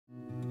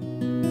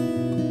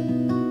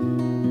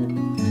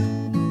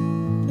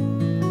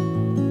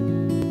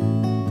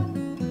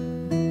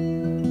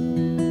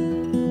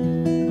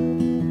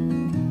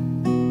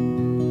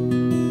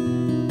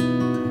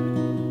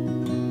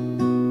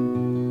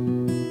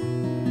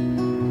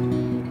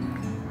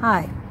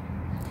Hi.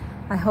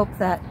 I hope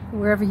that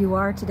wherever you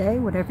are today,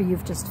 whatever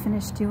you've just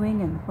finished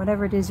doing and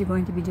whatever it is you're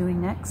going to be doing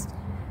next,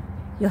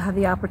 you'll have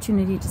the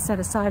opportunity to set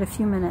aside a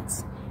few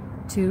minutes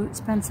to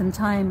spend some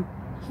time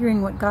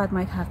hearing what God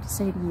might have to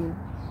say to you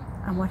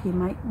and what He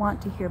might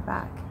want to hear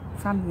back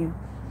from you.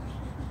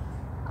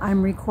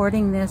 I'm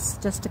recording this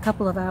just a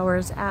couple of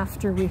hours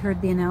after we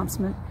heard the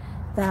announcement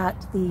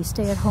that the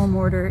stay-at-home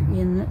order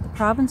in the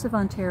province of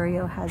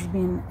Ontario has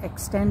been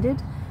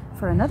extended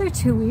for another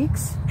 2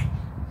 weeks,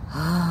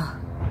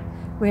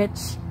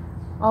 which,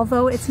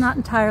 although it's not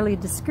entirely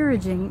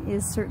discouraging,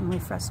 is certainly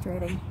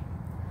frustrating.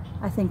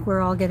 I think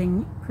we're all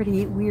getting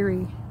pretty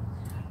weary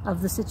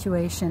of the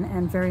situation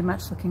and very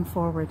much looking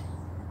forward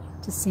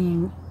to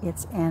seeing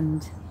its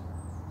end.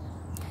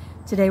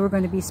 Today we're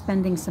going to be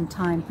spending some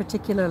time,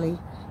 particularly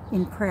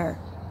in prayer,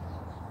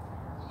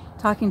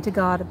 talking to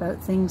God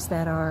about things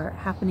that are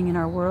happening in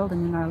our world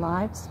and in our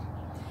lives.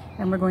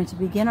 And we're going to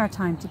begin our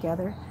time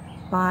together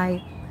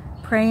by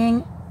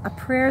praying a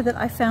prayer that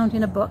I found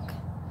in a book.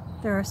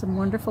 There are some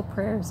wonderful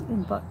prayers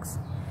in books.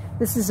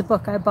 This is a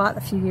book I bought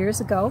a few years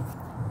ago,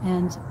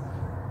 and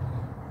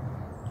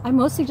I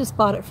mostly just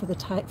bought it for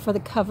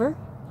the cover.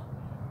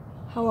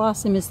 How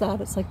awesome is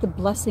that? It's like the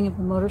blessing of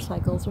the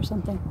motorcycles or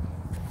something.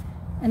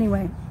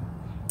 Anyway,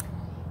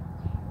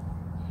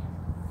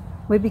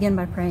 we begin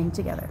by praying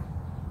together.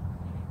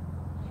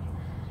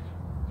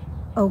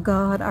 O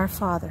God, our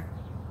Father,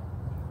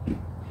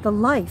 the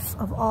life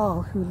of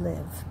all who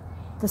live,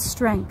 the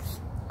strength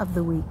of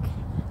the weak,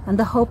 and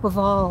the hope of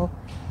all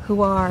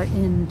who are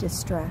in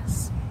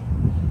distress.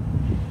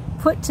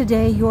 Put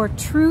today your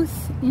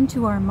truth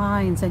into our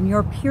minds and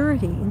your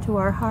purity into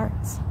our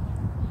hearts.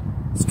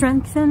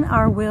 Strengthen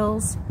our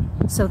wills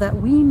so that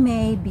we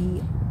may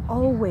be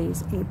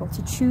always able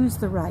to choose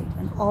the right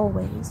and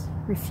always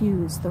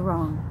refuse the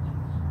wrong.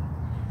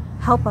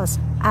 Help us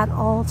at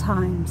all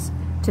times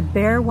to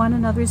bear one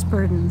another's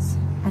burdens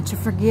and to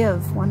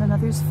forgive one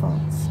another's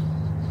faults,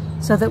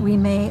 so that we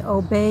may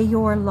obey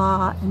your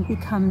law and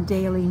become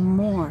daily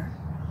more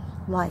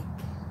like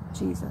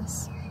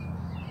Jesus.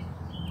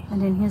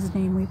 And in His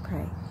name we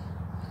pray.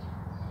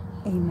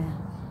 Amen.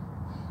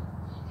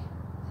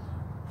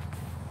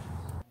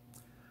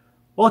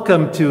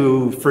 Welcome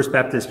to First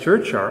Baptist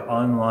Church, our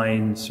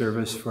online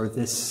service for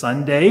this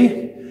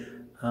Sunday.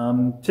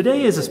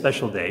 Today is a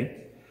special day.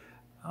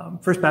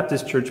 First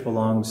Baptist Church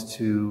belongs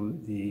to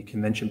the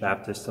Convention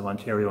Baptist of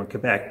Ontario and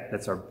Quebec.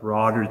 That's our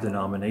broader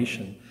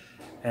denomination.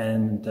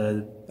 And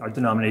our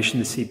denomination,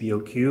 the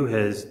CBOQ,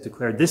 has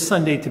declared this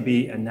Sunday to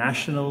be a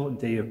national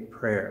day of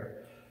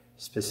prayer,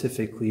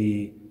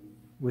 specifically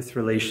with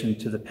relation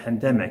to the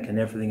pandemic and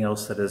everything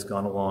else that has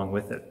gone along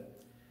with it.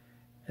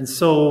 And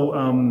so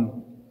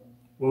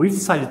what we've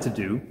decided to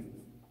do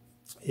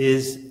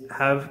is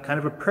have kind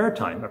of a prayer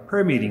time, a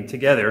prayer meeting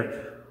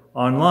together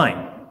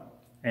online.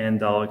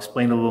 And I'll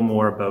explain a little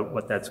more about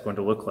what that's going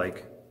to look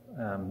like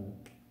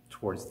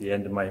towards the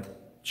end of my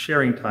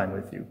sharing time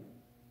with you.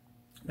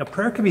 Now,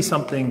 prayer can be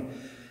something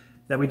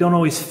that we don't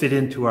always fit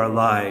into our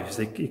lives.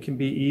 It can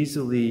be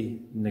easily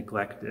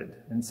neglected.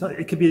 And so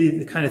it can be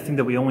the kind of thing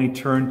that we only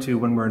turn to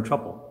when we're in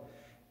trouble.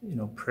 You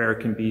know, prayer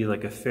can be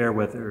like a fair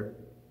weather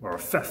or a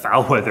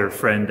foul weather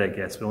friend, I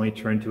guess. We only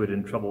turn to it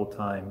in troubled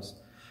times.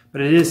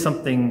 But it is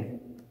something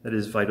that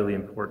is vitally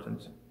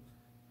important.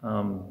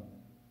 We're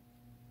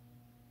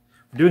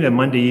doing a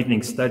Monday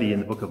evening study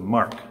in the book of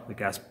Mark, the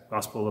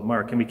Gospel of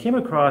Mark. And we came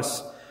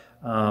across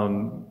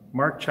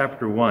Mark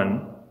chapter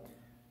 1,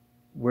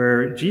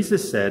 where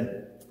Jesus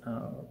said,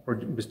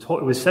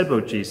 it was said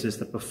about Jesus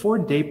that before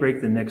daybreak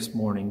the next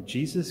morning,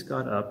 Jesus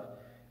got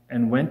up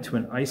and went to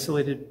an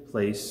isolated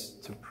place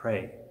to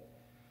pray.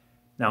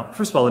 Now,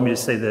 first of all, let me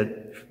just say that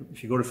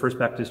if you go to First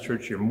Baptist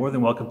Church, you're more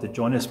than welcome to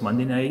join us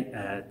Monday night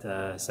at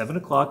 7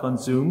 o'clock on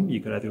Zoom.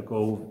 You could either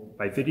go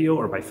by video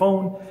or by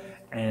phone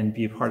and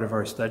be a part of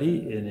our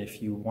study. And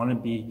if you want to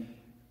be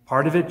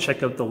part of it,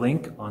 check out the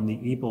link on the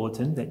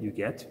e-bulletin that you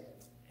get.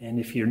 And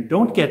if you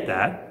don't get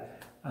that,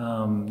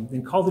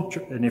 then call the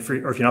church. And if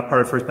you're not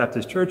part of First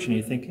Baptist Church and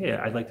you think, hey,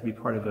 I'd like to be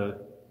part of a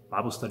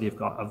Bible study of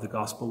the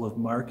Gospel of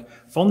Mark,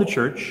 phone the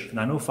church,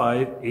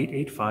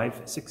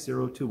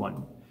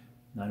 905-885-6021.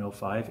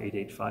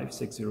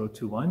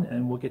 905-885-6021,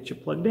 and we'll get you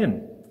plugged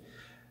in.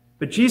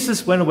 But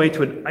Jesus went away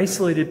to an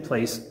isolated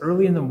place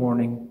early in the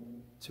morning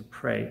to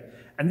pray.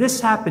 And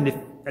this happened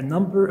a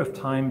number of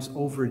times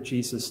over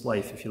Jesus'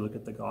 life, if you look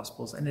at the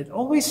Gospels. And it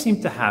always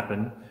seemed to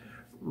happen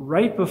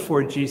right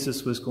before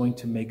Jesus was going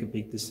to make a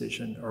big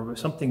decision, or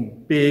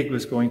something big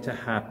was going to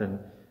happen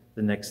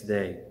the next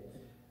day.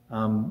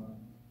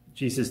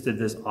 Jesus did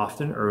this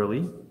often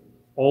early,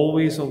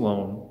 always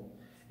alone.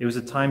 It was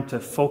a time to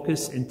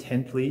focus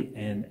intently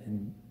and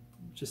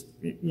just,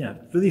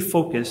 really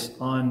focus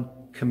on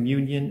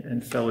communion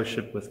and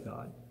fellowship with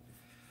God.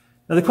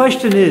 Now the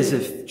question is,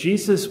 if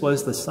Jesus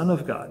was the Son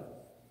of God,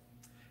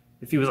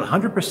 if he was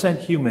 100%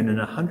 human and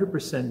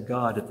 100%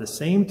 God at the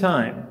same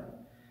time,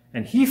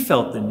 and he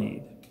felt the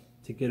need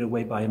to get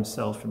away by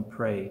himself and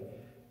pray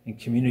and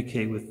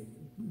communicate with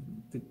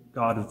the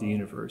God of the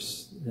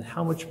universe, then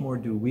how much more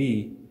do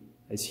we,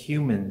 as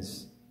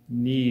humans,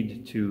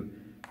 need to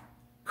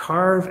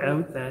carve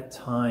out that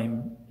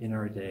time in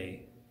our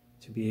day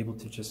to be able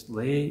to just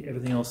lay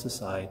everything else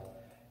aside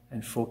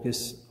and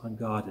focus on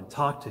God and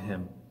talk to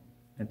Him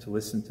and to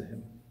listen to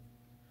Him.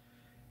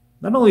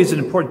 Not only is it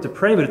important to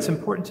pray, but it's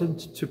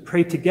important to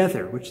pray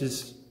together, which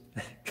is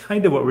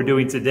kind of what we're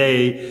doing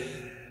today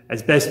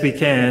as best we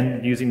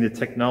can using the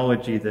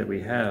technology that we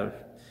have.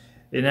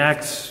 In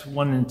Acts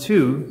 1 and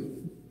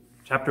 2,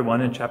 chapter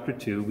 1 and chapter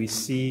 2, we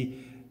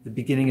see the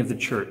beginning of the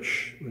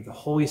church, where the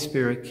Holy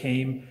Spirit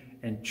came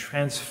and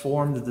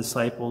transformed the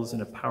disciples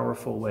in a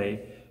powerful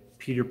way.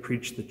 Peter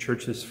preached the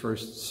church's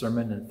first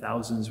sermon, and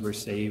thousands were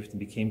saved and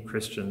became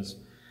Christians.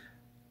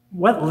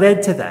 What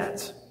led to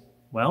that?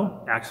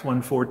 Well, Acts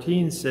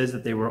 1:14 says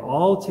that they were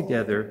all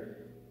together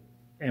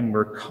and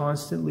were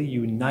constantly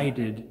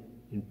united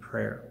in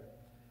prayer.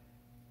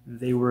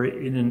 They were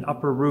in an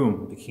upper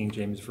room, the King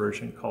James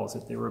Version calls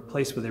it. They were a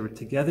place where they were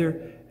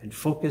together and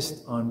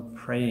focused on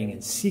praying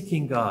and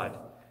seeking God.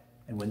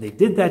 And when they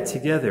did that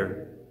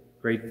together,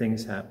 great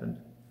things happened.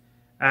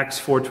 Acts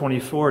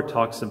 4:24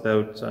 talks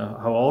about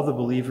how all the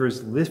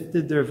believers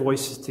lifted their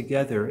voices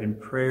together in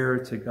prayer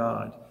to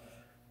God.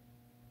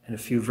 And a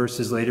few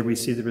verses later, we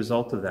see the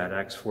result of that,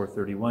 Acts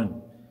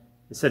 4:31.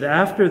 It said,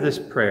 after this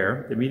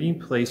prayer, the meeting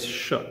place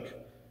shook,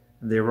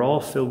 and they were all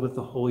filled with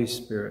the Holy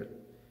Spirit.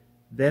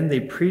 Then they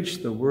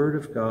preached the word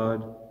of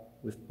God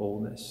with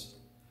boldness.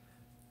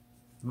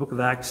 The book of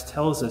Acts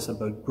tells us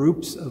about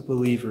groups of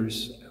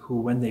believers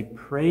who, when they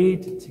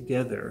prayed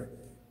together,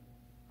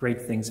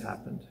 great things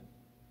happened.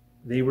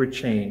 They were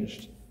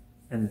changed,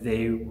 and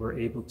they were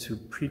able to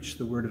preach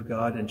the word of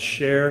God and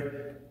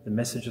share the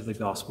message of the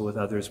gospel with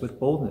others with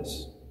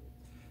boldness.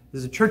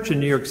 There's a church in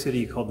New York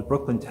City called the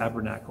Brooklyn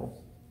Tabernacle.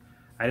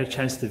 I had a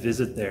chance to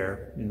visit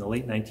there in the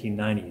late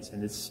 1990s,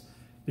 and it's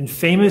been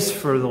famous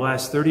for the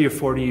last 30 or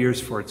 40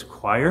 years for its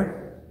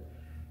choir,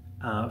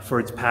 for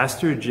its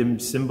pastor, Jim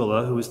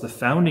Cymbala, who was the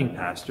founding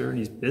pastor, and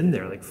he's been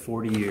there like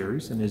 40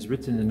 years and has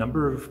written a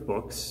number of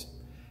books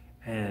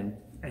and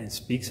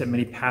speaks at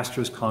many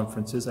pastors'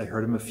 conferences. I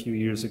heard him a few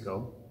years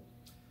ago.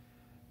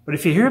 But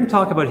if you hear him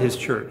talk about his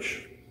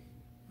church,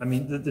 I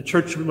mean, the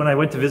church, when I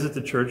went to visit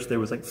the church, there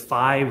was like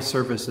 5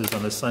 services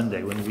on a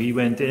Sunday. When we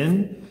went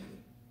in,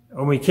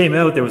 when we came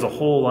out, there was a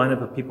whole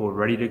lineup of people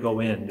ready to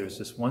go in. There was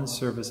just one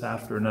service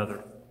after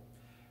another.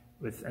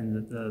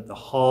 And the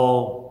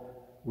hall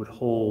would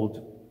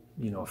hold,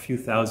 a few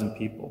thousand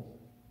people.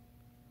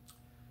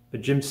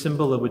 But Jim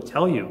Cymbala would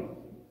tell you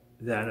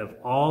that of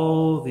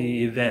all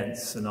the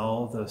events and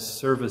all the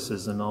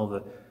services and all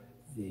the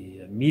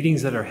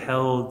meetings that are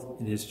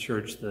held in his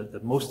church, the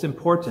most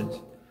important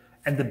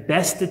and the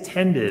best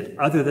attended,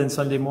 other than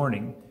Sunday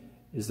morning,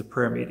 is the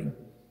prayer meeting.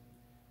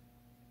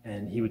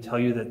 And he would tell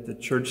you that the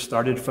church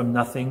started from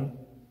nothing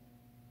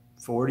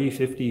 40,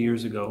 50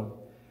 years ago,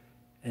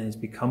 and has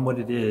become what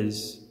it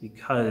is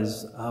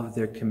because of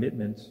their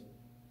commitment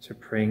to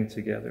praying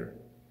together.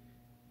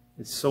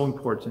 It's so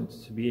important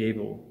to be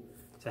able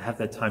to have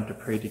that time to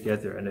pray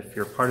together. And if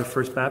you're part of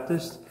First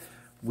Baptist,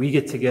 we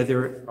get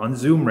together on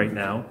Zoom right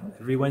now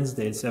every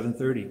Wednesday at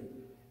 7:30.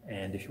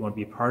 And if you want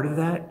to be a part of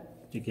that,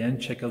 again,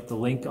 check out the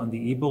link on the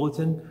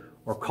e-bulletin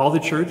or call the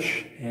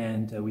church,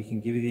 and we can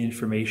give you the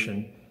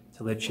information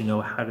to let you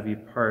know how to be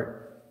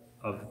part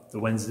of the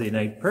Wednesday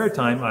night prayer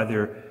time,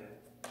 either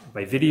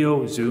by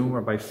video, Zoom,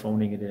 or by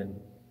phoning it in.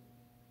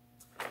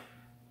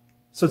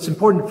 So it's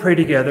important to pray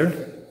together.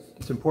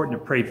 It's important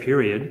to pray,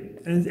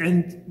 period.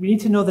 And we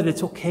need to know that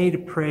it's okay to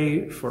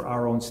pray for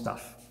our own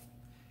stuff.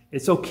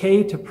 It's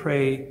okay to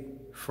pray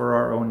for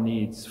our own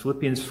needs.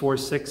 Philippians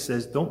 4:6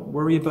 says, don't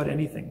worry about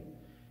anything.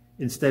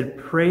 Instead,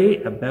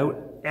 pray about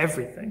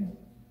everything.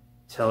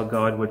 Tell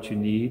God what you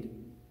need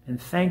and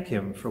thank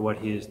Him for what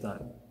He has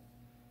done.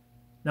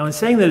 Now, in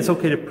saying that it's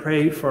okay to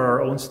pray for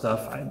our own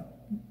stuff, I'm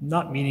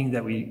not meaning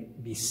that we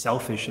be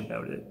selfish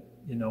about it,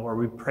 or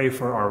we pray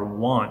for our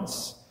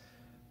wants.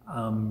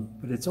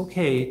 But it's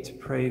okay to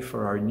pray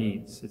for our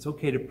needs. It's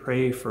okay to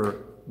pray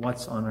for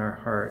what's on our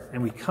heart.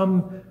 And we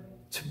come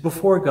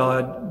before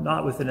God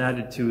not with an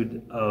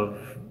attitude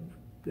of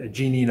a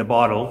genie in a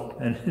bottle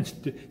and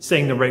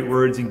saying the right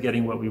words and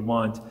getting what we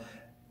want.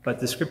 But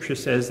the scripture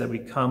says that we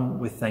come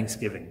with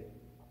thanksgiving.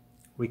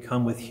 We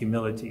come with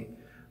humility.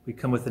 We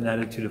come with an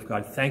attitude of,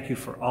 God, thank you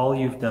for all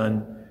you've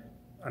done.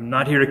 I'm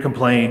not here to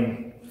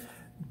complain,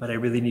 but I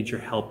really need your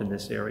help in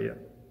this area.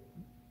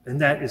 And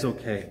that is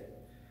okay.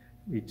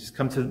 We just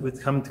come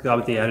to God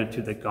with the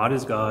attitude that God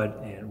is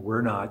God and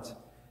we're not.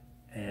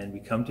 And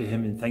we come to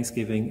Him in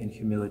thanksgiving and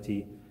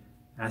humility,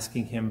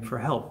 asking Him for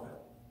help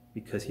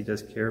because He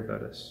does care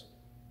about us.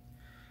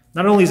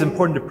 Not only is it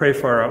important to pray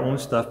for our own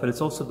stuff, but it's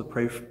also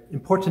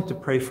important to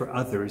pray for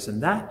others.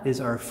 And that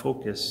is our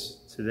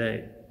focus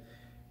today.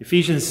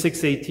 Ephesians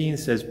 6:18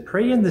 says,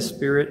 pray in the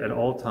Spirit at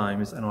all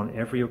times and on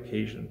every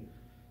occasion.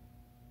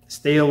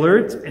 Stay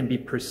alert and be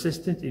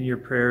persistent in your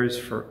prayers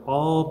for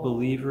all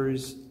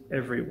believers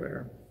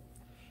everywhere.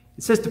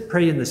 It says to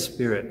pray in the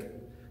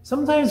Spirit.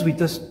 Sometimes we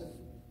just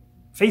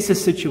face a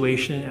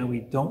situation and we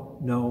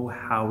don't know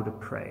how to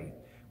pray.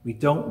 We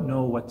don't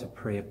know what to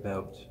pray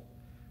about.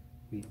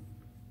 We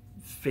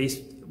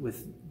faced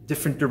with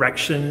different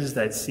directions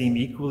that seem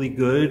equally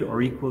good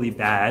or equally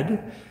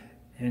bad,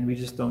 and we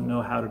just don't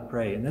know how to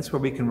pray. And that's where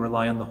we can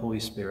rely on the Holy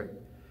Spirit.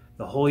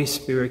 The Holy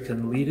Spirit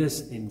can lead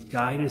us and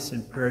guide us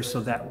in prayer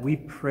so that we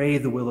pray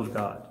the will of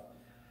God.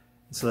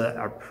 So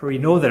that we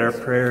know that our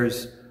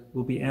prayers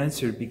will be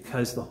answered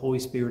because the Holy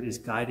Spirit is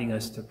guiding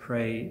us to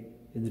pray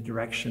in the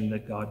direction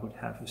that God would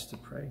have us to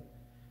pray.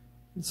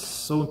 It's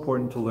so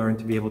important to learn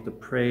to be able to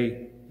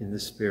pray in the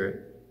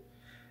Spirit.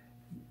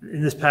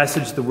 In this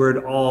passage, the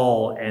word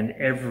all and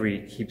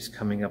every keeps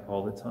coming up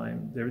all the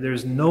time.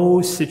 There's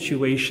no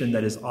situation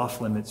that is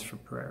off limits for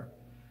prayer.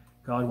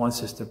 God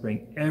wants us to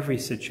bring every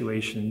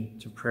situation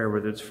to prayer,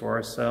 whether it's for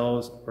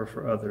ourselves or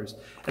for others.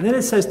 And then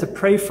it says to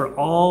pray for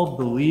all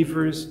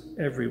believers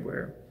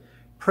everywhere.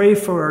 Pray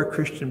for our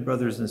Christian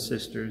brothers and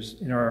sisters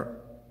in our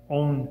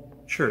own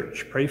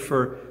church. Pray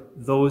for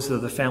those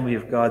of the family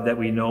of God that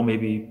we know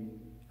maybe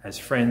as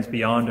friends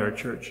beyond our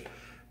church.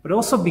 But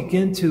also we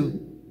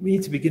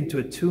need to begin to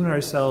attune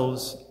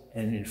ourselves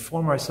and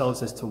inform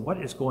ourselves as to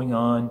what is going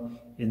on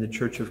in the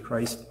Church of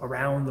Christ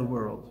around the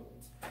world.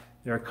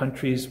 There are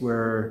countries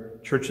where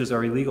churches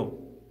are illegal,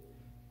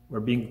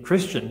 where being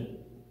Christian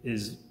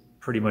is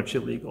pretty much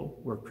illegal,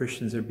 where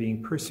Christians are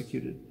being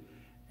persecuted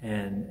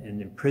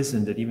and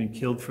imprisoned and even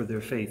killed for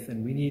their faith.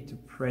 And we need to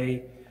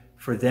pray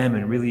for them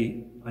and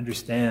really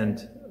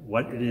understand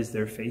what it is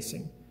they're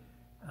facing.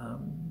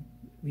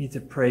 We need to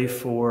pray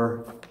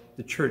for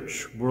the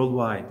church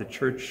worldwide, the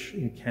church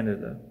in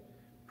Canada.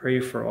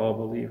 Pray for all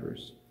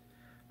believers.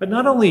 But we're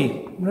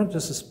not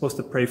just supposed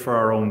to pray for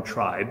our own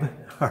tribe,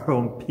 our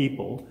own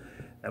people.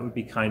 That would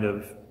be kind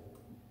of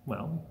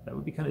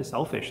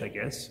selfish, I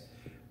guess.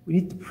 We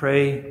need to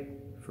pray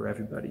for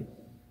everybody.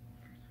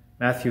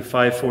 Matthew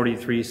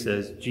 5:43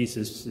 says,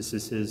 this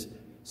is his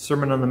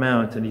Sermon on the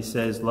Mount, and he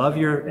says, love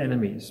your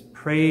enemies,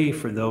 pray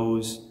for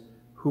those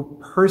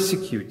who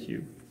persecute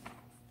you.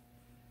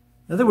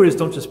 In other words,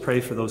 don't just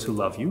pray for those who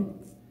love you.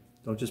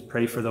 Don't just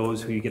pray for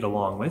those who you get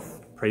along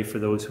with. Pray for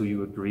those who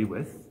you agree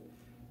with.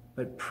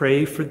 But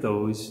pray for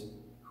those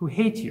who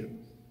hate you.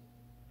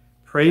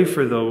 Pray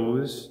for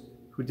those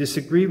who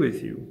disagree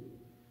with you.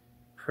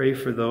 Pray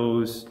for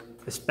those,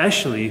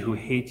 especially who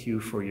hate you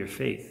for your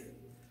faith,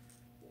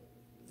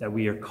 that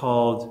we are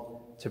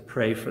called to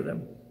pray for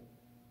them.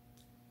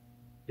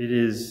 It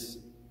is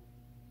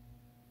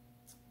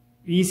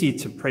easy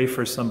to pray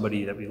for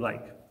somebody that we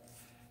like,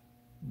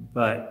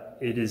 but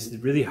it is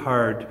really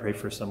hard to pray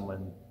for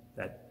someone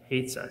that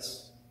hates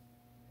us.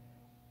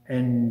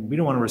 And we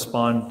don't want to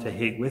respond to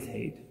hate with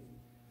hate.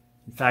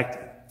 In fact,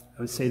 I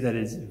would say that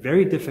it's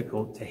very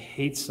difficult to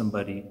hate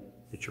somebody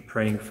that you're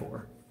praying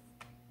for.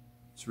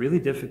 It's really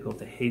difficult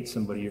to hate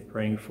somebody you're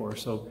praying for.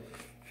 So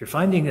if you're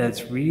finding that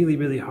it's really,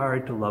 really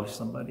hard to love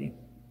somebody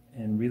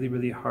and really,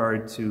 really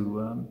hard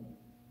to,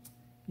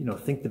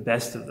 think the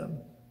best of them,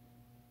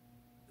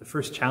 the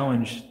first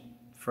challenge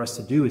for us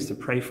to do is to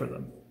pray for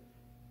them.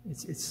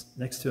 It's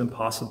next to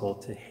impossible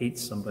to hate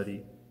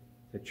somebody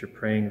that you're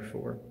praying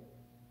for.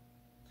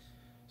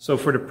 So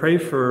if we're to pray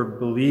for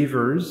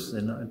believers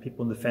and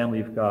people in the family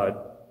of God,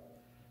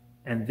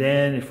 and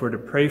then if we're to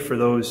pray for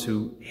those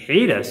who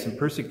hate us and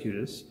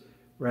persecute us,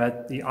 we're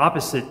at the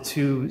opposite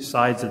two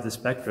sides of the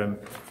spectrum.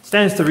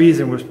 Stands to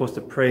reason we're supposed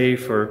to pray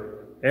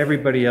for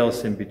everybody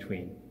else in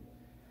between.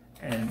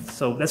 And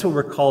so that's what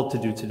we're called to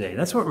do today.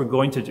 That's what we're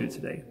going to do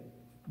today.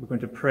 We're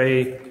going to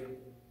pray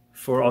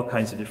for all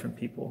kinds of different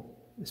people,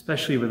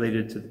 especially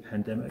related to the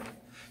pandemic.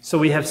 So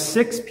we have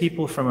 6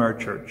 people from our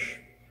church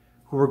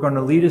who are going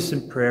to lead us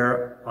in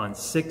prayer on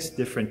 6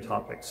 different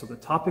topics. So the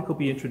topic will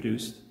be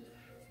introduced.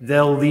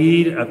 They'll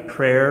lead a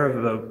prayer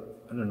of about,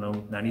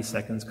 90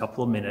 seconds,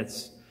 couple of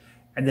minutes.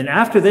 And then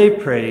after they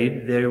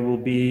prayed, there will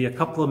be a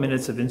couple of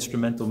minutes of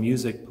instrumental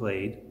music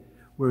played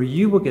where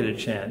you will get a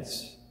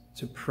chance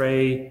to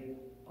pray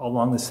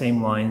along the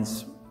same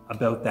lines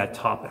about that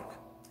topic.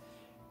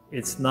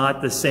 It's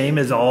not the same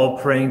as all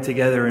praying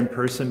together in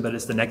person, but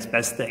it's the next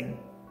best thing.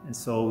 And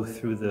so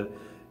through the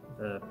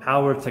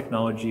power of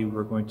technology,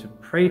 we're going to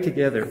pray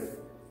together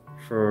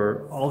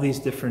for all these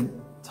different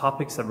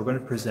topics that we're going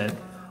to present,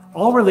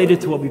 all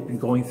related to what we've been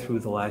going through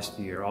the last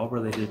year, all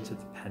related to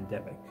the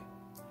pandemic.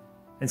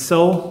 And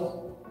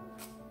so,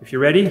 if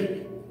you're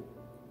ready,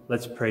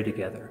 let's pray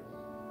together.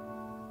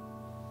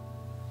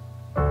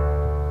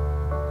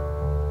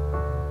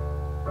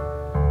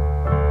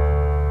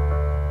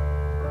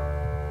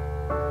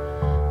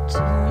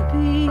 Don't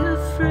be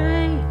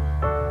afraid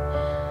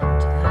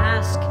to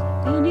ask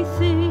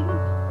anything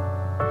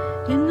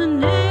in the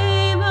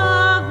name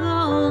of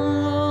the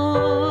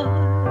Lord.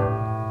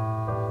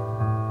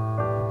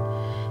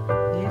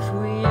 If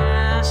we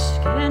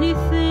ask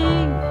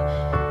anything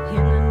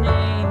in the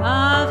name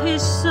of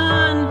His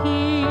Son,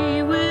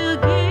 He will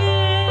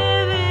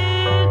give it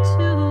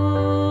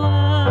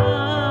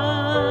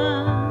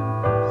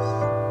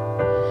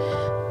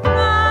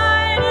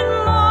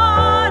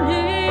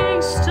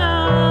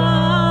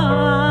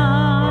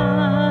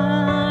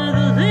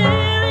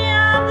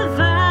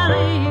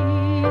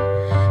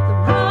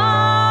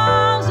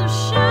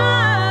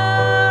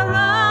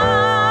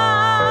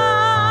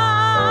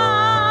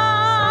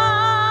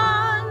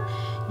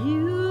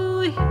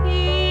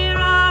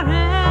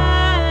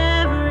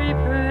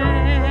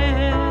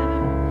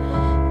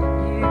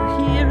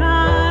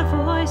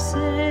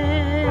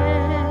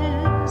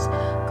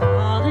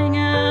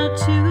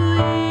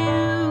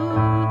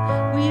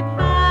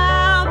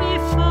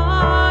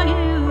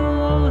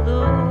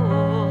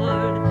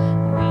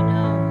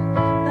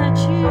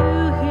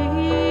you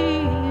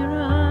hear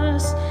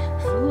us,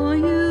 for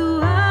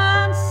you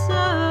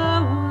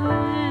answer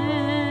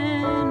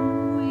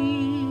when we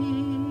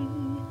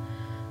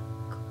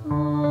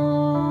call.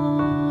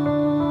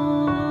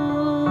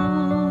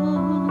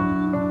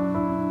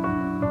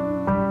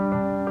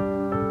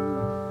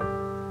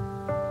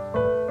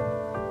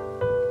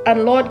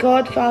 And Lord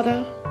God,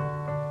 Father,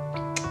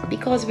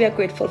 because we are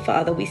grateful,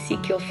 Father, we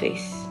seek your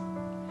face.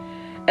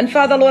 And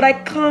Father, Lord,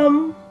 I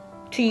come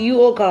to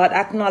you, O God,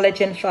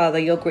 acknowledging, Father,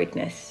 your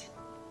greatness.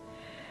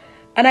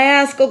 And I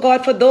ask, O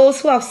God, for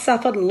those who have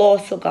suffered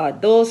loss, O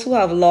God, those who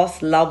have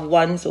lost loved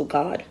ones, O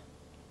God.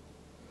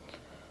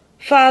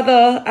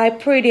 Father, I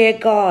pray, dear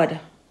God,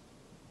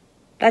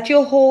 that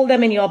you hold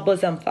them in your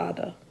bosom,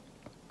 Father.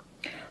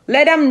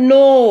 Let them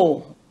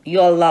know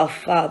your love,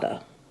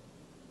 Father.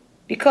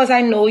 Because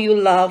I know you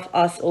love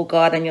us, O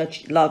God, and your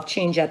love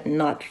changeth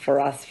not for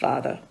us,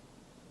 Father.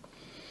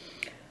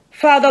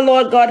 Father,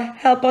 Lord God,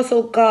 help us,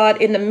 O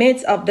God, in the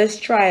midst of this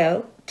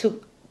trial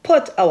to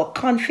put our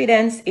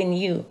confidence in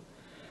you.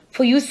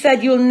 For you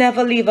said you'll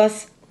never leave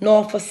us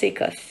nor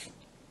forsake us.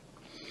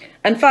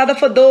 And Father,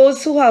 for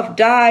those who have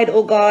died,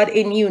 O God,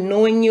 in you,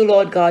 knowing you,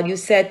 Lord God, you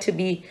said to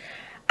be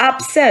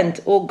absent,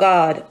 O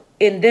God,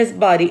 in this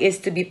body is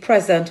to be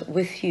present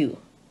with you.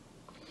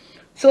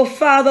 So,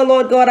 Father,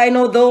 Lord God, I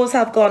know those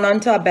have gone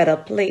on to a better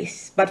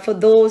place. But for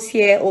those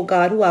here, oh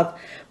God, who have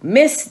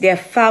missed their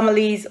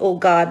families, oh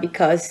God,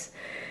 because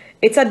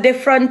it's a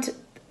different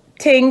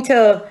thing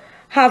to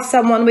have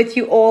someone with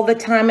you all the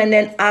time and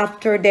then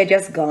after they're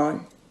just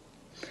gone.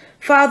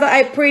 Father,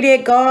 I pray,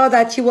 dear God,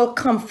 that you will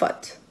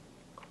comfort.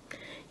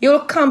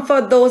 You'll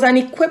comfort those and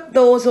equip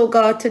those, oh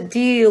God, to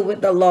deal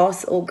with the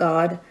loss, oh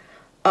God,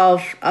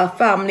 of a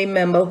family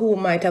member who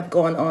might have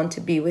gone on to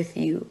be with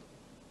you.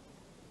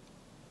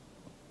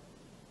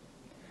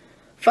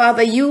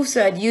 Father, you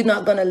said you're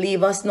not going to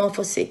leave us nor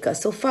forsake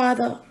us. So,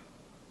 Father,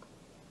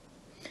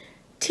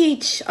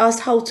 teach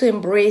us how to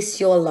embrace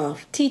your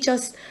love. Teach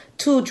us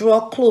to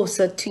draw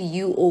closer to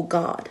you, O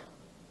God.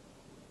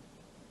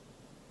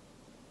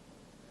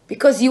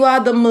 Because you are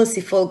the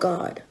merciful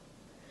God.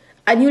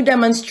 And you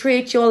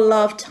demonstrate your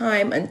love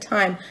time and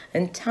time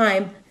and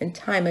time and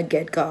time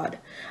again, God.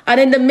 And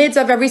in the midst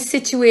of every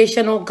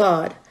situation, O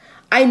God,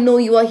 I know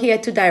you are here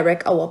to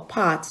direct our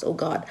paths, oh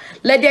God.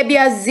 Let there be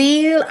a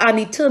zeal and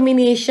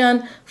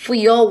determination for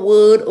your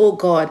word, oh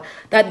God.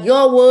 That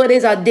your word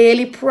is a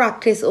daily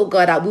practice, oh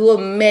God. That we will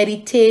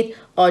meditate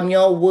on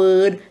your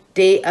word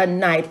day and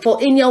night.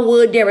 For in your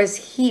word there is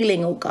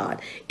healing, oh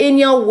God. In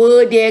your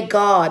word, dear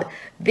God,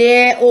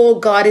 there, oh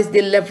God, is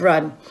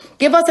deliverance.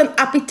 Give us an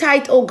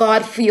appetite, oh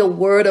God, for your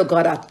word, oh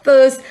God, a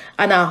thirst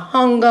and a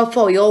hunger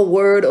for your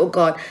word, oh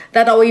God,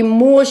 that our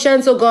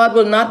emotions, oh God,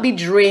 will not be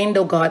drained,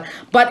 oh God,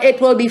 but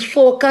it will be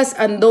focused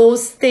on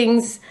those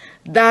things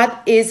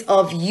that is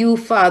of you,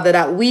 Father,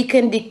 that we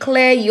can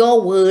declare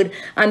your word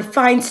and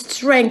find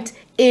strength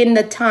in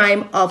the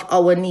time of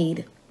our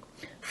need.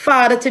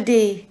 Father,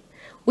 today,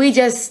 we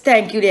just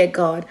thank you, dear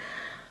God.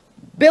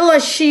 Build a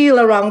shield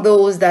around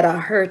those that are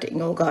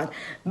hurting, oh God.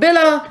 Build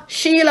a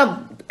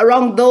shield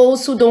around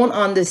those who don't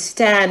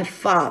understand,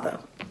 Father.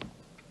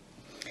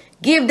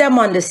 Give them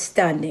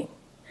understanding.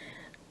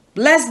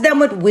 Bless them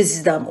with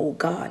wisdom, oh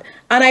God.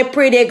 And I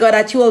pray, dear God,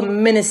 that you will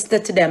minister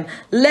to them.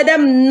 Let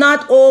them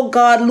not, oh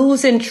God,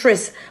 lose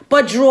interest,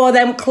 but draw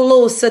them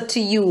closer to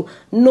you,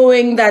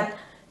 knowing that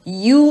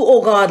you,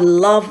 oh God,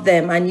 love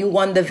them and you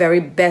want the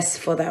very best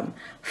for them.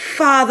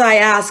 Father, I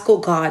ask, oh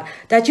God,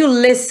 that you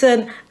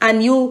listen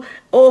and you,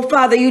 oh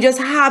Father, you just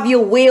have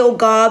your way, oh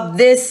God,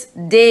 this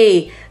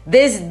day,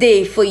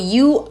 for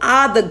you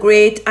are the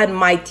great and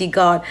mighty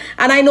God.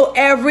 And I know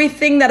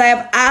everything that I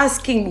have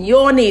asked in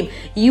your name,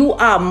 you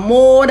are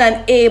more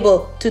than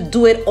able to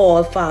do it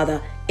all,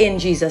 Father. In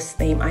Jesus'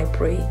 name I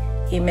pray.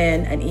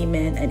 Amen and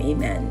amen and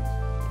amen.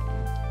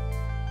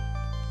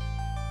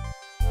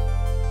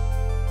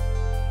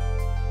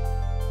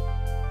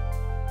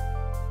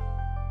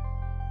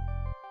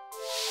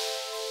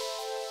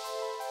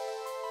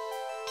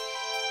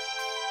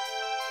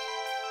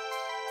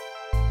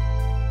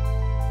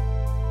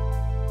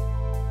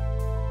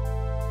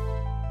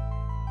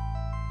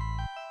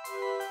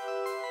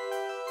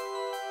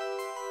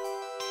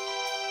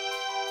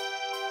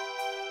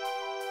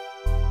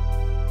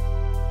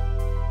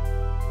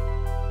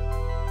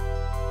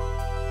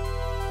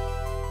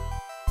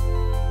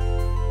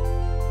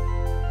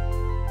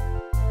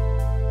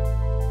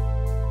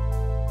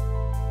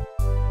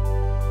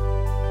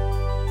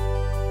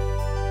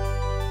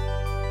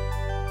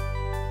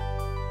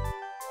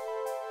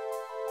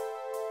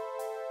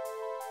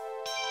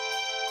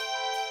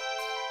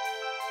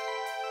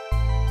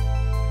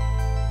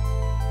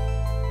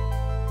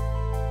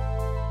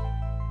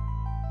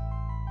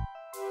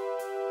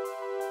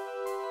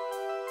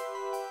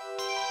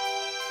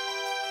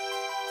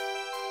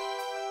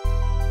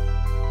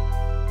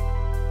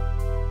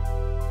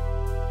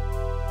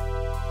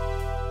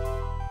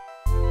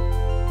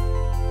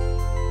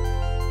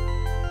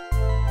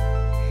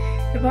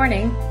 Good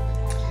morning.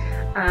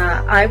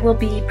 I will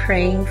be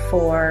praying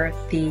for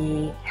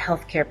the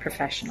healthcare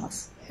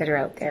professionals that are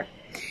out there.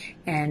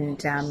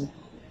 And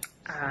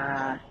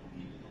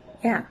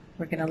yeah,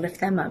 we're going to lift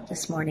them up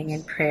this morning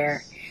in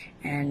prayer.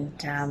 And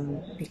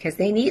because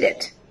they need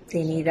it.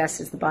 They need us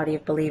as the body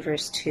of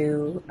believers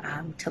to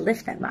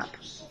lift them up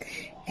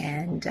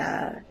and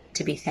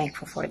to be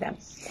thankful for them.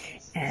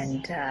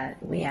 And I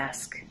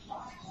ask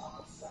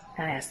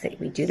that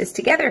we do this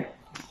together.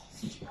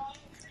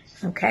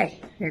 Okay,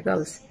 here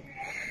goes.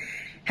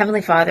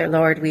 Heavenly Father,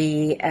 Lord,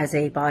 we as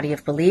a body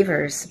of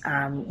believers,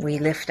 we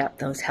lift up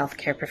those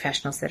healthcare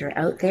professionals that are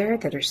out there,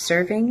 that are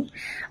serving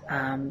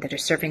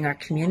our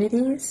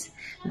communities,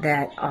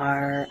 that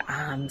are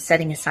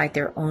setting aside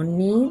their own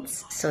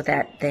needs so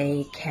that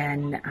they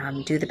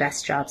can do the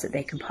best jobs that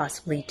they can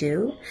possibly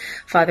do.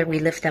 Father, we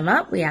lift them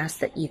up. We ask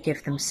that you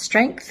give them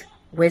strength,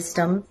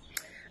 wisdom,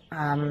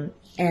 and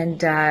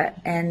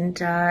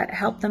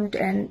help them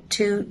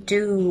to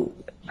do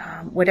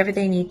whatever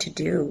they need to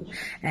do,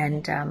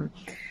 and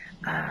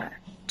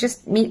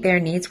just meet their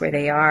needs where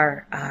they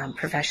are,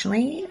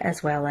 professionally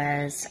as well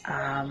as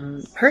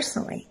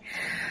personally,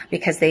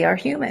 because they are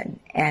human,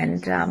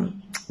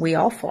 and we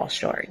all fall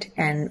short.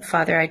 And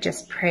Father, I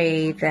just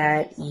pray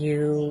that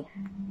you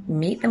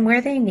meet them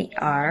where they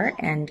are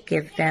and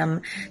give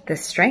them the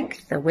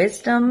strength, the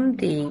wisdom,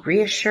 the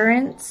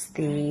reassurance,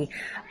 the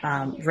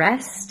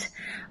rest,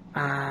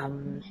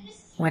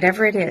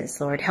 whatever it is,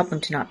 Lord. Help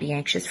them to not be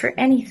anxious for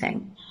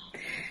anything.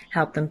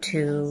 Help them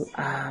to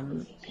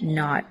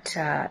not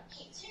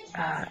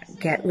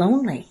get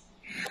lonely.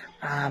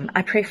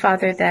 I pray,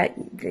 Father, that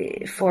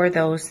for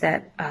those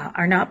that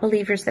are not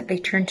believers, that they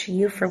turn to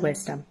you for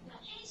wisdom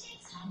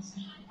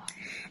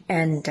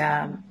and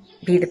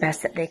be the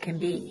best that they can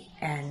be,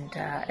 and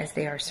as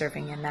they are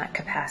serving in that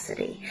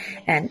capacity.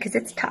 And because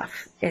it's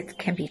tough, it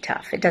can be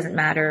tough. It doesn't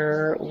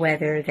matter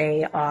whether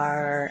they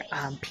are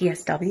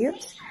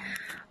PSWs,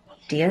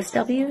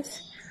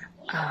 DSWs,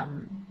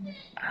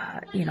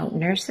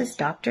 nurses,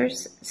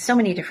 doctors, so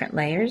many different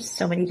layers,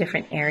 so many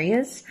different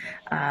areas.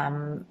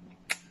 And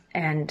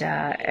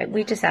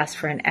we just ask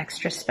for an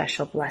extra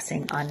special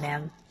blessing on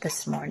them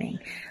this morning,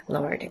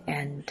 Lord.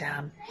 And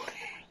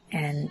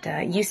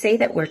you say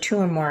that where two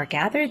or more are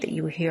gathered, that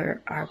you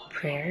hear our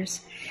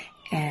prayers.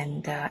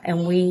 And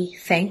we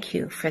thank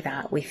you for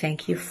that. We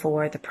thank you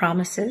for the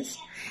promises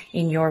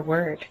in your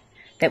word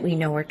that we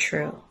know are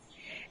true.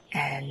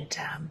 And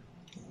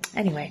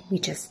anyway,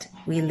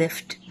 we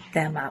lift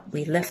them up.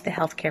 We lift the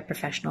healthcare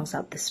professionals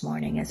up this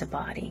morning as a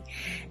body.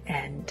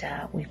 And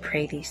we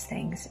pray these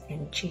things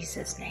in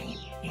Jesus' name.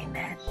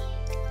 Amen.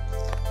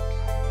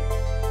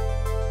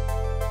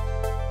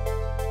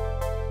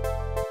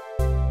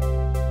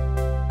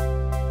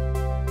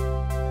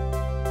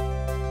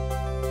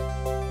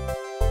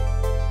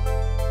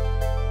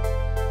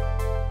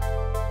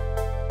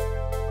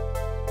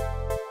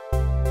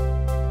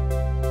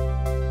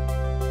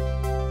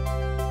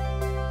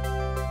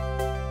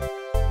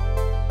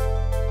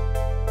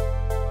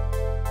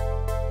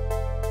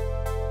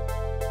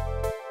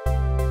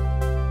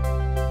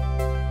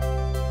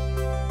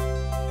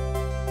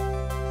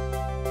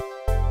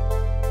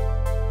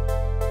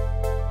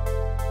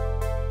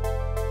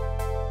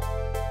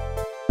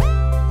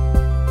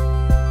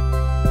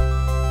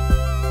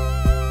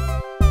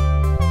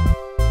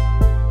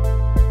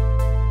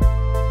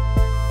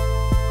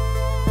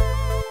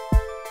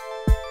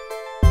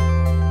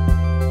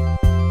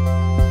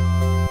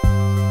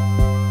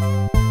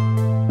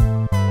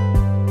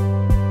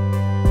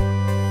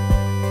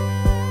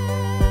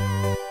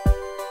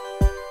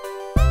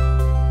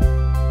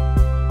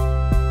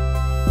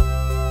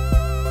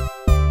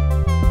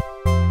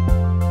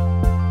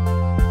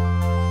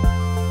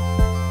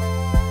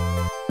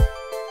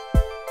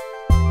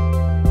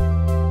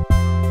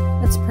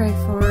 Pray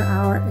for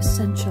our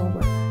essential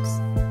workers.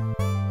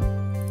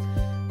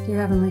 Dear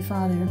Heavenly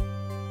Father,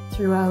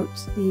 throughout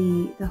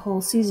the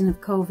whole season of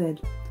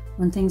COVID,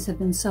 when things have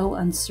been so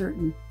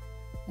uncertain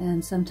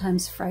and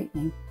sometimes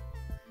frightening,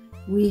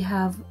 we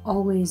have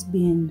always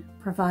been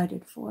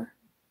provided for.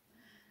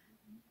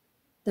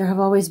 There have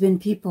always been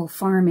people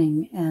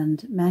farming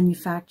and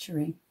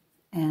manufacturing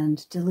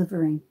and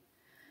delivering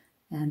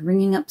and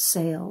ringing up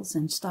sales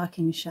and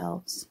stocking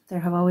shelves.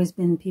 There have always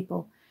been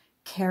people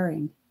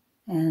caring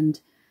and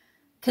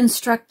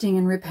constructing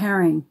and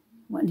repairing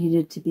what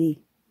needed to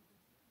be.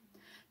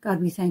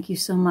 God, we thank you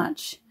so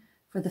much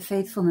for the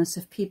faithfulness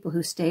of people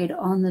who stayed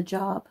on the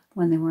job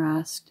when they were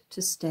asked to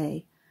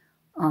stay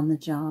on the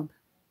job,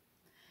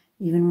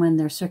 even when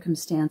their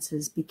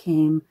circumstances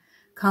became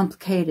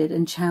complicated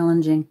and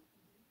challenging.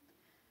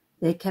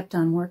 They kept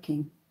on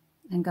working,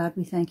 and God,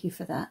 we thank you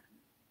for that.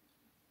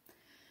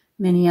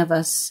 Many of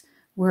us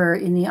were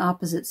in the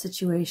opposite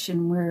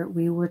situation where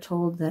we were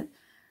told that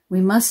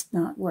we must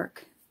not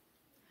work.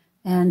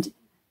 And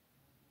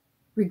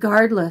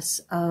regardless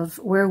of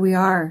where we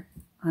are,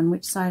 on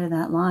which side of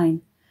that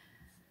line,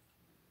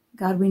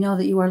 God, we know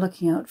that you are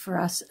looking out for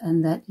us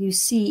and that you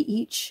see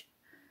each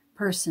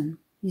person,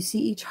 you see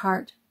each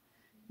heart,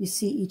 you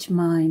see each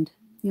mind.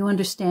 You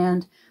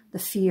understand the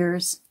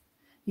fears.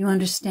 You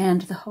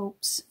understand the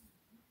hopes.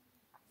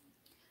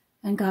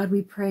 And God,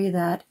 we pray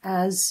that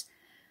as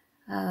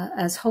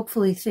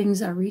hopefully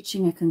things are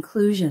reaching a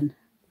conclusion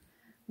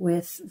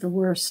with the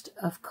worst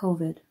of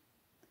COVID,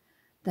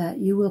 that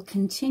you will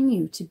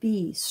continue to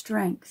be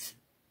strength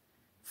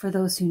for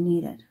those who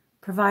need it.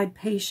 Provide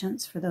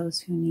patience for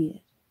those who need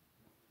it.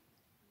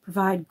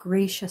 Provide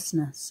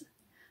graciousness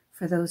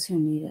for those who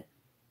need it.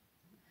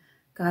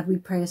 God, we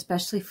pray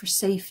especially for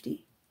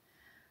safety,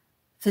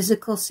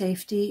 physical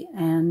safety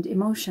and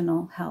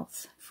emotional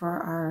health for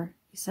our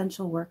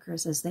essential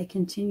workers as they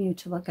continue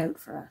to look out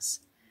for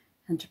us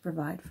and to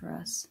provide for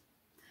us.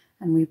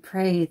 And we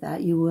pray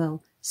that you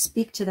will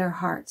speak to their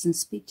hearts and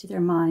speak to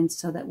their minds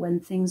so that when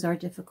things are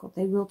difficult,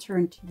 they will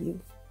turn to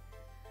you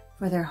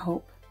for their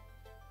hope,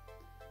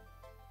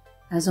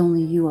 as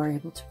only you are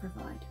able to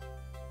provide.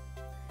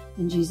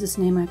 In Jesus'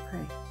 name I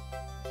pray.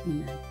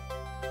 Amen.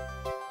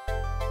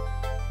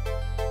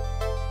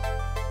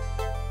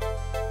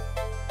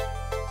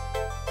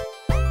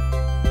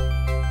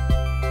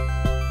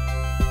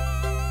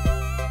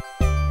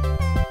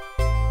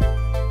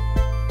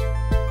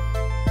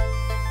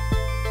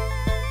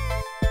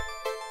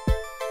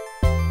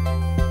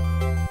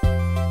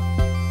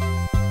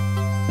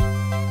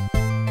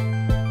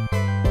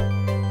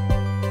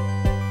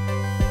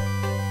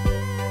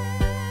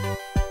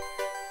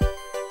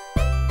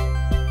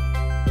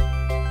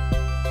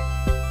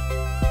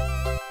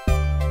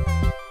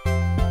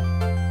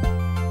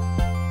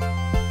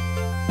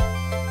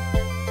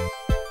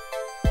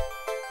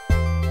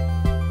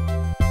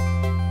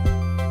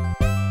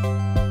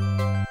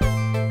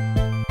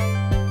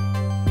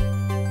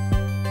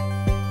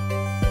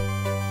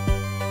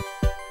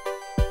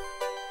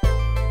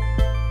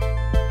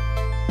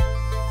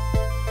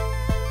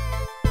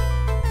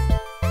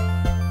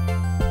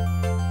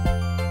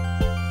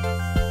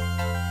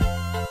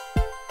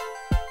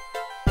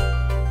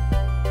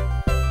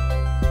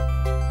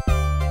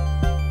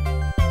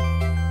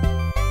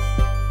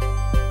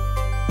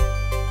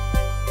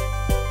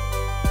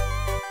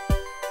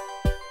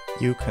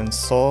 You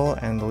console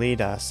and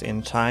lead us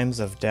in times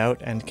of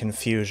doubt and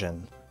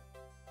confusion.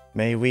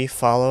 May we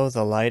follow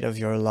the light of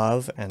your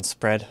love and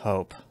spread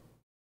hope.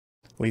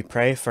 We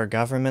pray for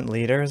government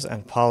leaders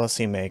and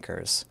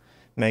policymakers.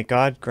 May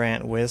God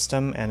grant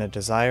wisdom and a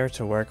desire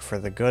to work for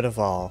the good of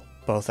all,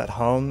 both at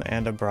home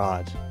and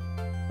abroad.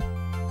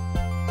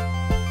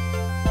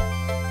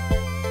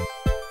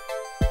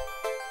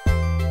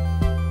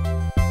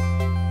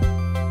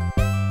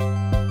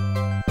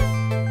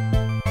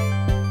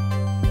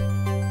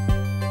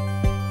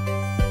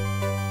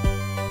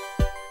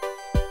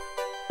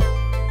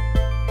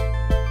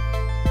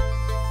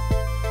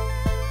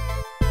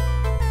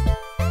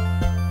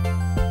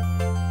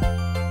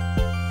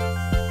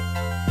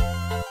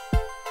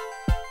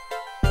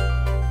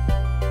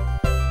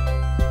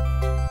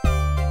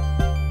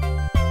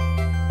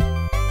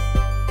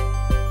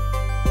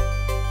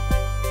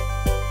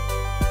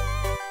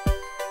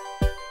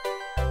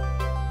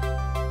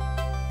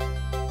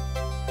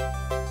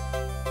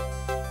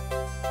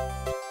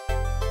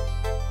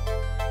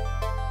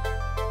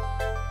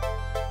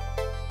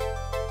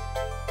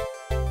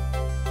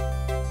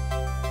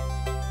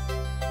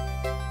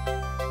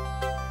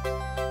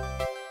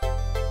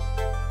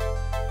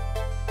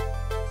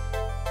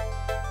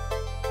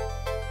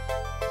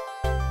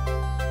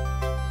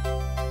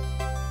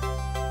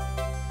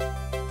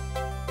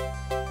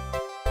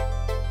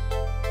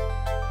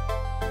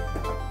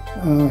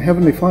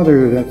 Heavenly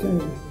Father,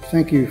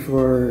 thank you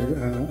for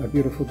a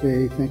beautiful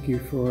day. Thank you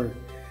for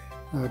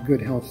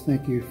good health.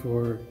 Thank you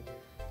for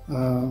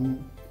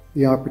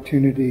the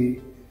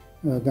opportunity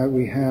that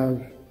we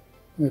have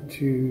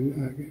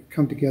to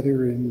come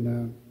together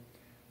in,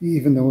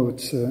 even though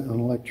it's an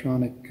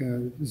electronic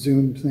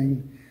Zoom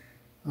thing,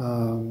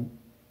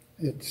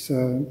 it's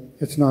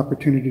an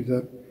opportunity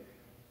that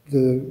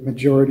the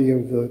majority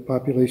of the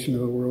population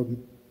of the world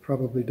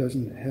probably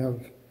doesn't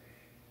have.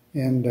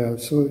 And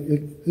so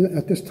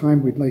at this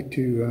time, we'd like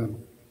to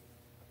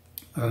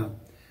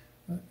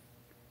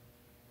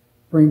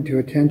bring to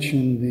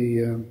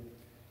attention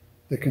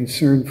the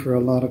concern for a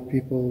lot of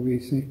people. We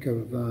think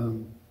of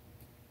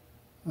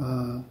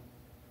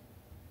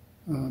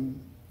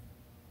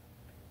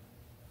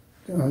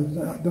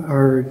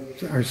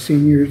our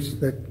seniors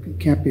that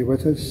can't be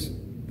with us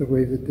the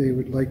way that they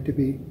would like to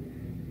be,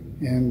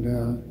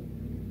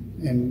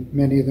 and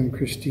many of them,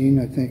 Christine,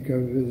 I think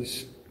of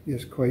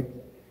is quite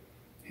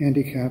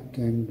handicapped,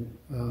 and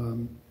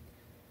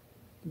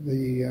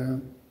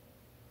the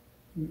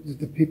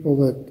people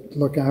that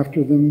look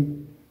after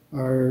them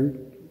are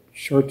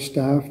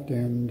short-staffed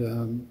and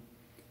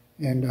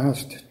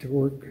asked to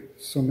work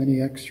so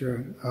many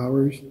extra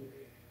hours.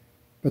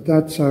 But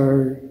that's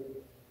our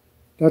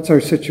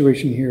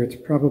situation here. It's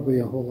probably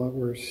a whole lot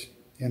worse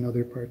in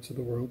other parts of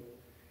the world,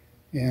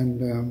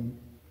 and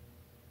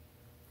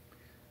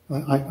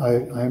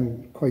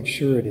I'm quite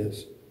sure it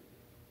is.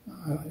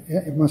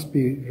 It must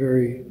be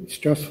very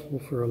stressful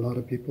for a lot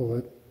of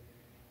people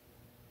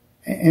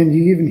And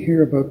you even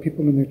hear about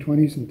people in their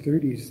 20s and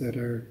 30s that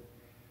are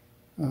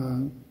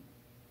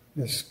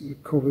this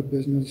COVID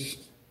business.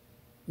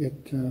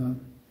 It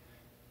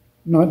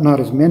not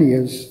as many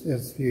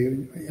as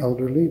the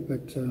elderly,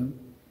 but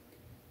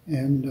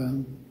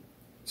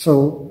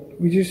so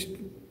we just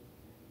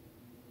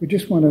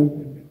want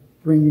to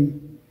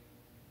bring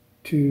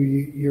to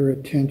your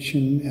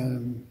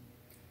attention,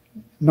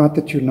 not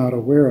that you're not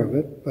aware of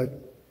it,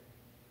 but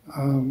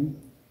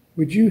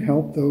would you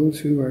help those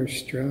who are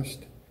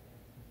stressed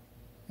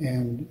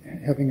and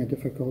having a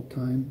difficult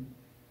time?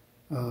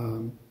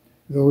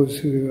 Those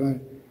who,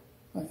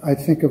 I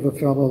think of a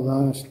fellow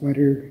last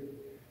winter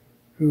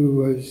who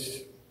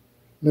was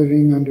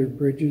living under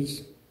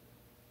bridges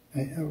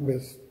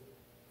with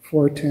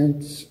 4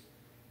 tents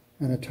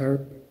and a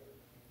tarp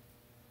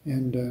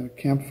and a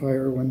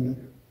campfire when the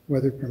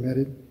weather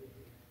permitted.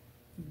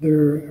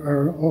 There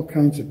are all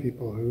kinds of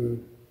people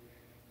who,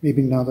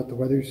 maybe now that the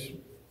weather's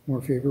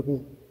more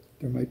favorable,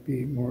 there might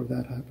be more of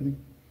that happening.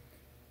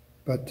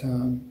 But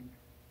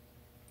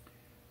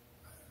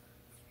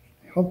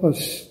help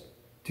us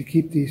to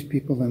keep these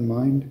people in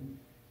mind,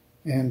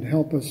 and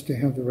help us to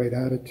have the right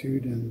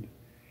attitude and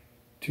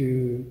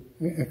to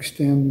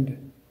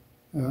extend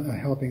a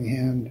helping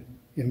hand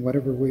in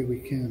whatever way we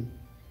can.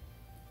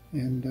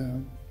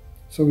 And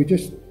so we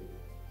just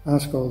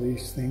ask all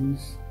these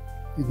things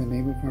in the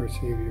name of our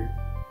Savior.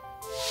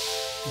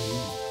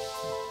 Amen.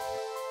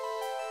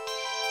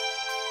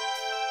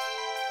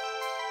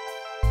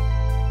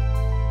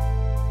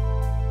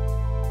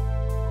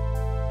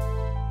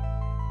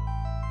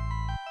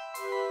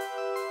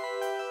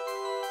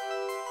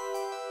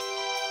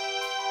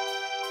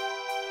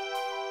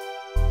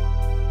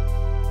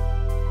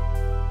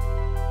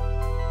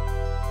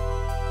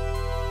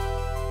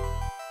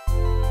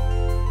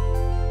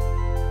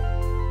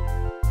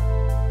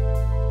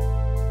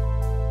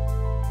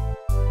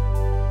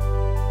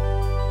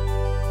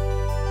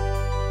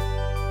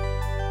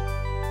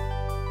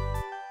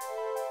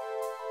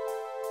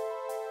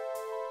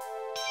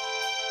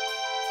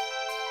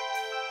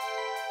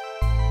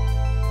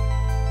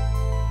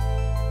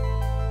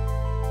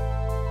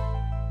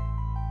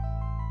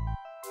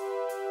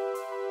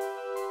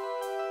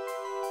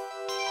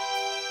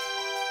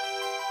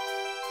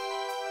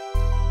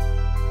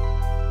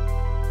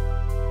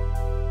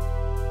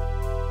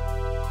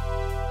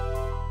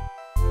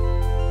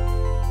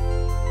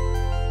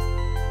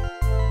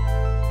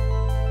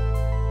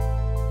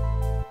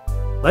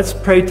 Let's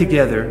pray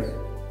together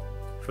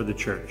for the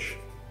church.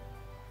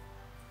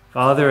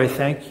 Father, I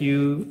thank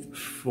you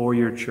for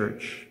your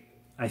church.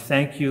 I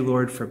thank you,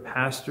 Lord, for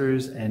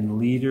pastors and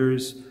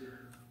leaders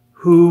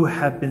who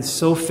have been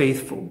so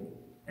faithful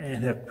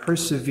and have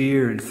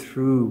persevered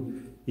through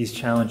these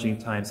challenging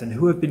times, and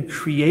who have been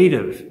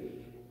creative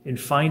in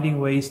finding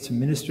ways to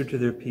minister to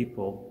their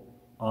people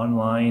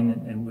online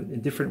and in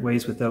different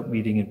ways without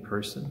meeting in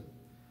person.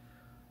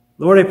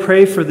 Lord, I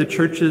pray for the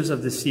churches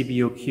of the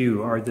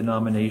CBOQ, our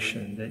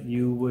denomination, that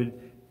you would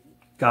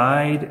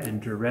guide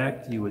and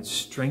direct, you would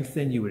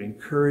strengthen, you would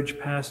encourage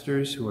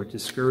pastors who are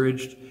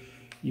discouraged,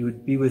 you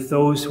would be with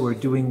those who are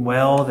doing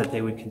well, that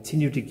they would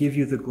continue to give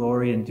you the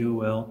glory and do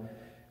well.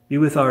 Be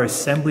with our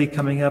assembly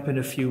coming up in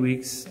a few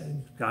weeks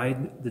and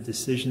guide the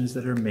decisions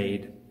that are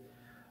made.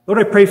 Lord,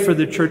 I pray for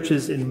the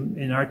churches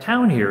in our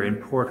town here in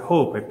Port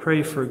Hope. I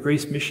pray for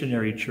Grace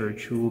Missionary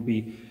Church, who will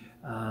be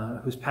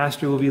whose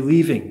pastor will be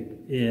leaving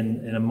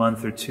in a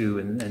month or two,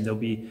 and they'll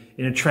be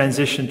in a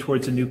transition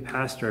towards a new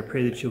pastor. I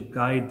pray that you'll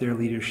guide their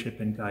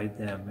leadership and guide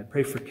them. I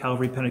pray for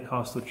Calvary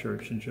Pentecostal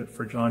Church and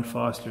for John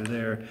Foster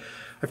there.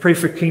 I pray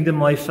for Kingdom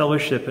Life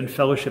Fellowship and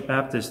Fellowship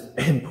Baptist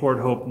in Port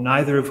Hope,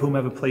 neither of whom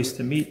have a place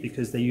to meet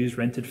because they use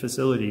rented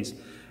facilities,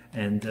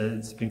 and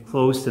it's been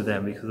closed to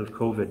them because of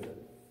COVID.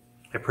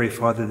 I pray,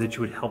 Father, that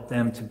you would help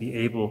them to be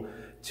able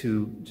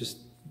to just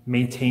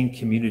maintain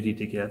community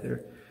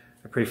together.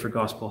 I pray for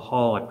Gospel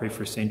Hall. I pray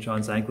for St.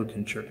 John's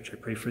Anglican Church. I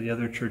pray for the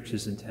other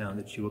churches in town,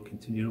 that you will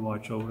continue to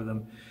watch over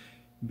them.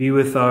 Be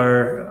with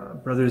our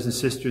brothers and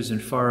sisters in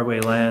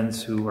faraway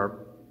lands who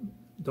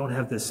don't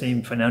have the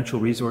same financial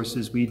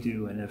resources we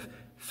do and have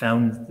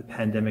found the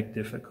pandemic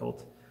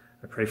difficult.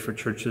 I pray for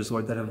churches,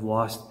 Lord, that have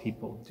lost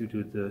people due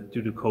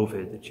to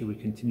COVID, that you would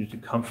continue to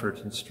comfort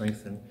and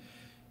strengthen.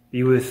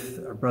 Be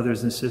with our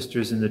brothers and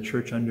sisters in the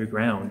church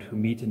underground who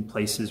meet in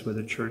places where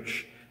the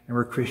church and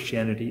where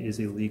Christianity is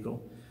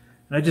illegal.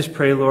 And I just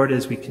pray, Lord,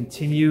 as we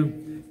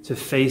continue to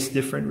face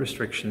different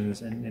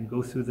restrictions and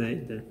go through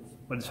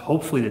what is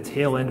hopefully the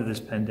tail end of this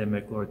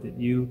pandemic, Lord, that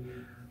you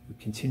would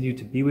continue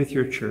to be with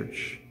your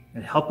church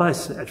and help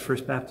us at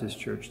First Baptist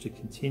Church to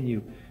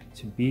continue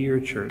to be your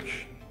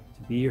church,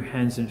 to be your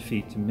hands and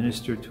feet, to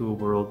minister to a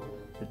world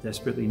that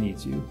desperately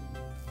needs you.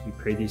 We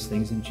pray these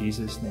things in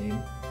Jesus' name.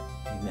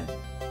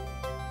 Amen.